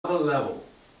level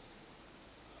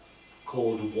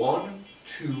called 1,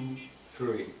 2,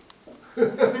 3,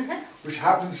 which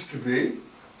happens to be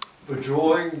the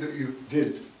drawing that you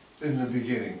did in the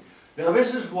beginning. Now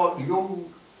this is what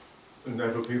Jung and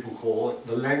other people call it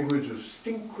the language of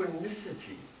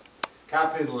synchronicity,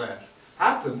 capital S,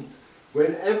 happened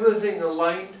when everything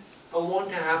aligned and wanted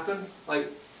to happen. Like,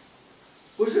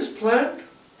 was this planned?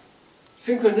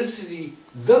 Synchronicity,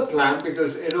 the plan,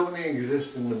 because it only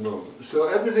exists in the moment. So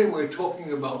everything we're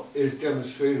talking about is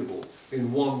demonstratable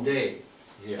in one day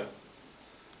here.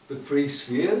 The 3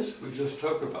 spheres we just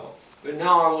talked about. But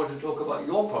now I want to talk about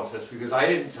your process, because I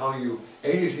didn't tell you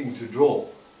anything to draw.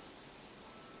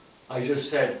 I just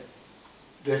said,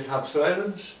 let's have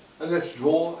silence and let's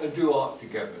draw and do art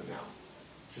together now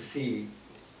to see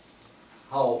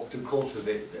how to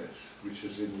cultivate this, which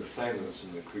is in the silence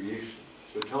and the creation.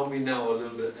 So tell me now a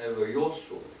little bit about your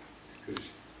story, because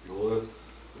you're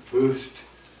the first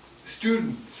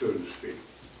student, so to speak,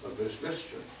 of this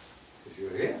mystery, because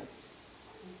you're here.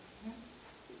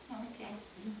 Okay.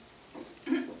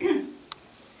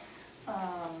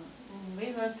 We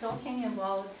were talking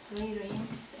about 3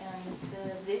 rings, and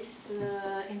this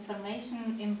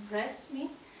information impressed me,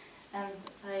 and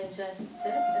I just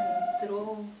sat and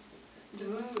drew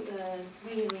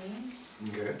 3 rings.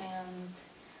 Okay. And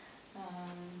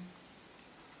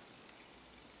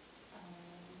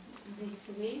these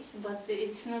waves, but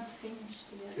it's not finished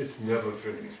yet. It's never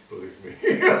finished, believe me.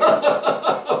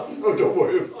 No, don't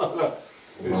worry about that.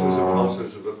 This is a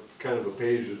process of a kind of a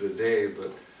page a day,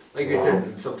 but like I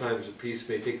said, sometimes a piece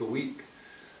may take a week.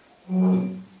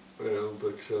 You know,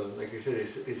 but like I said,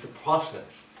 it's a process.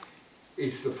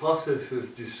 It's the process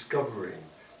of discovering.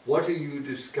 What are you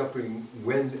discovering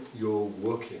when you're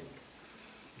working?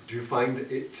 Do you find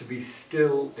it to be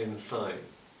still inside?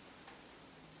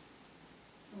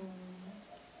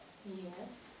 Yes.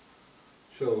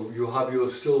 So you have your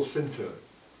still center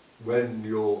when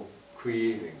you're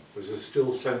creating. There's a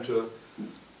still center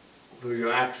that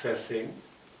you're accessing,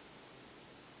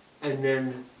 and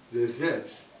then there's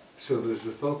this. So there's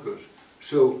the focus.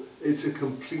 So it's a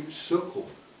complete circle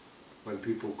when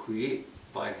people create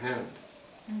by hand.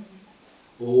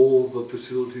 Mm-hmm. All the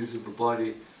facilities of the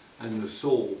body and the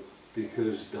soul,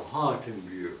 because the heart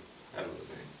imbues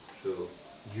everything. So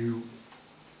you.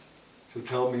 So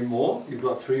tell me more. You've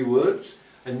got 3 words.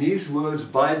 And these words,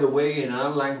 by the way, in our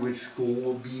language school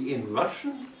will be in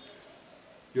Russian.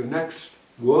 Your next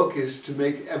work is to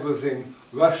make everything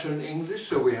Russian English,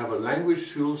 so we have a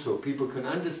language tool so people can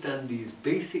understand these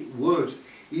basic words,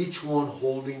 each one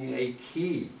holding a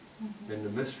key in the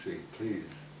mystery,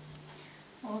 please.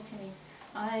 Okay.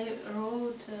 I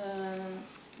wrote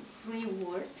 3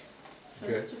 words,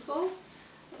 first of all.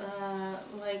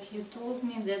 Like you told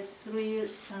me that 3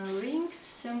 rings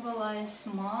symbolize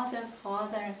mother,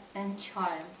 father and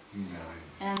child.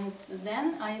 And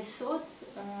then I thought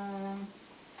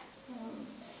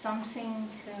something,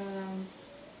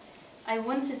 I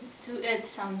wanted to add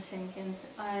something, and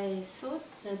I thought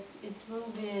that it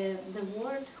will be the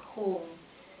word home,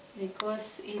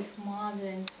 because if mother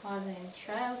and father and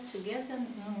child together,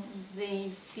 they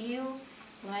feel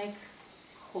like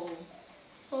home.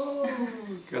 Oh,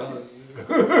 God.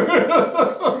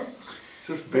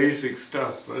 Such basic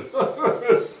stuff, but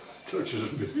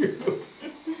touches me.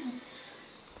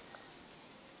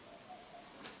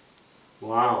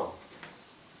 Wow.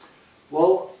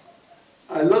 Well,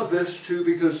 I love this too,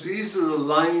 because these are the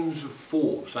lines of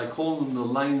force. I call them the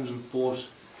lines of force.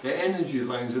 They're energy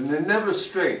lines, and they're never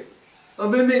straight. Well,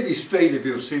 they may be straight if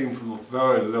you're seeing from a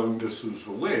very long distance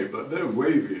away, but they're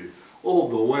wavy all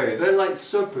the way. They're like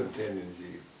serpent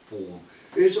energy form.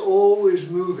 It's always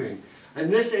moving. And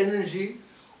this energy,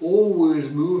 always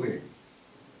moving.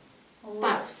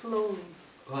 Always flowing.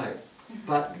 Right.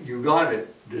 But you got it.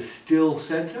 The still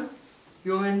center,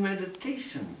 you're in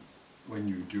meditation when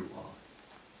you do art.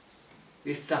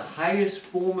 It's the highest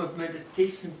form of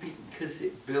meditation because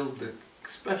it builds the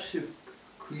expressive,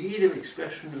 creative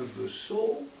expression of the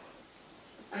soul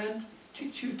and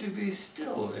teach you to be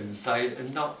still inside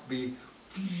and not be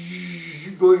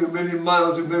going a million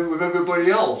miles with everybody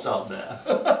else out there.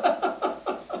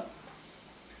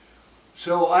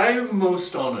 So I'm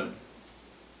most honored.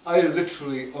 I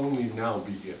literally only now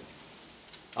begin.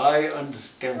 I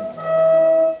understand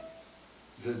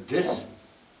that this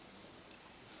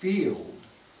field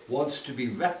wants to be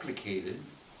replicated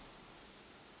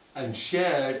and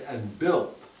shared and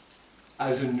built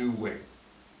as a new way.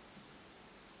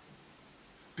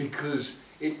 Because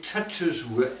it touches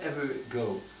wherever it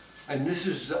goes. And this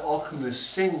is the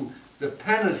alchemist thing, the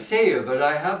panacea that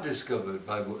I have discovered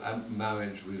by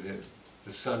marriage with him.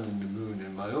 the sun and the moon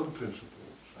and my own principles.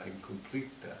 I can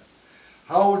complete that.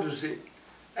 How does it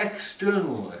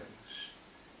externalize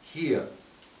here?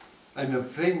 And the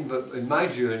thing that in my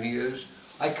journey is,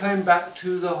 I came back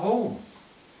to the home.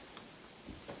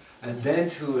 And then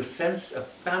to a sense of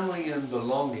family and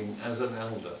belonging as an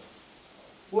elder.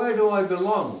 Where do I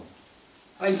belong?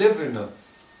 I live in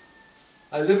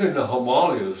the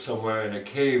Himalayas somewhere in a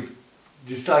cave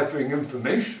deciphering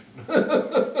information.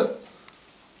 But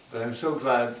I'm so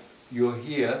glad you're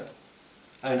here,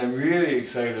 and I'm really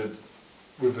excited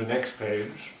with the next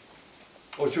page.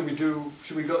 Or should we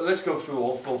go, let's go through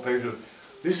all 4 pages.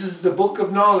 This is the book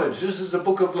of knowledge, this is the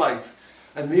book of life.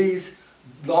 And these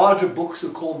larger books are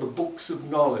called the books of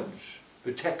knowledge,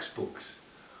 the textbooks.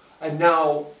 And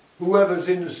now, whoever's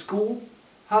in the school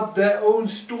have their own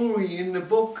story in the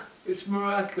book. It's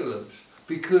miraculous,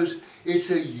 because it's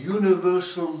a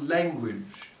universal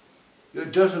language.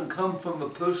 It doesn't come from a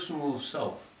personal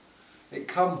self. It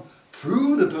comes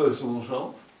through the personal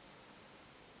self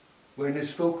when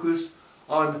it's focused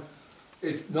on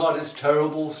it's not its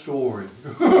terrible story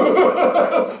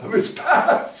of its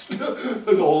past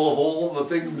and all the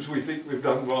things we think we've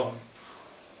done wrong.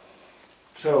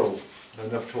 So,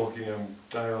 enough talking, I'm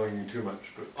dialing too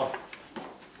much, but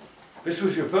this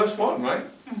was your first one, right?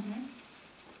 Mm-hmm.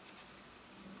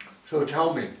 So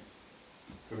tell me,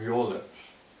 from your lips.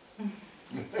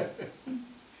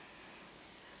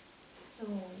 So,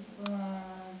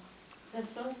 the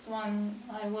first one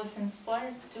I was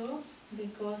inspired to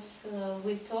because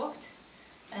we talked,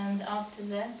 and after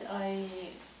that I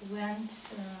went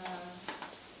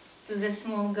to the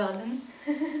small garden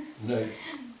Nice.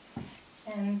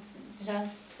 and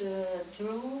just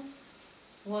drew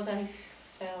what I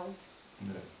felt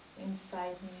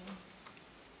inside me.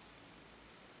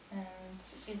 And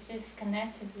it is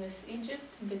connected with Egypt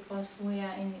because we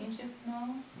are in Egypt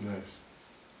now. Nice.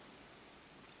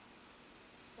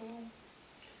 So,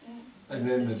 And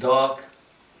then the dark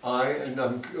eye, and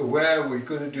I'm aware we're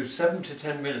going to do 7 to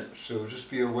 10 minutes, so just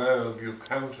be aware of your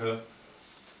counter.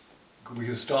 We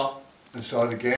can stop and start again.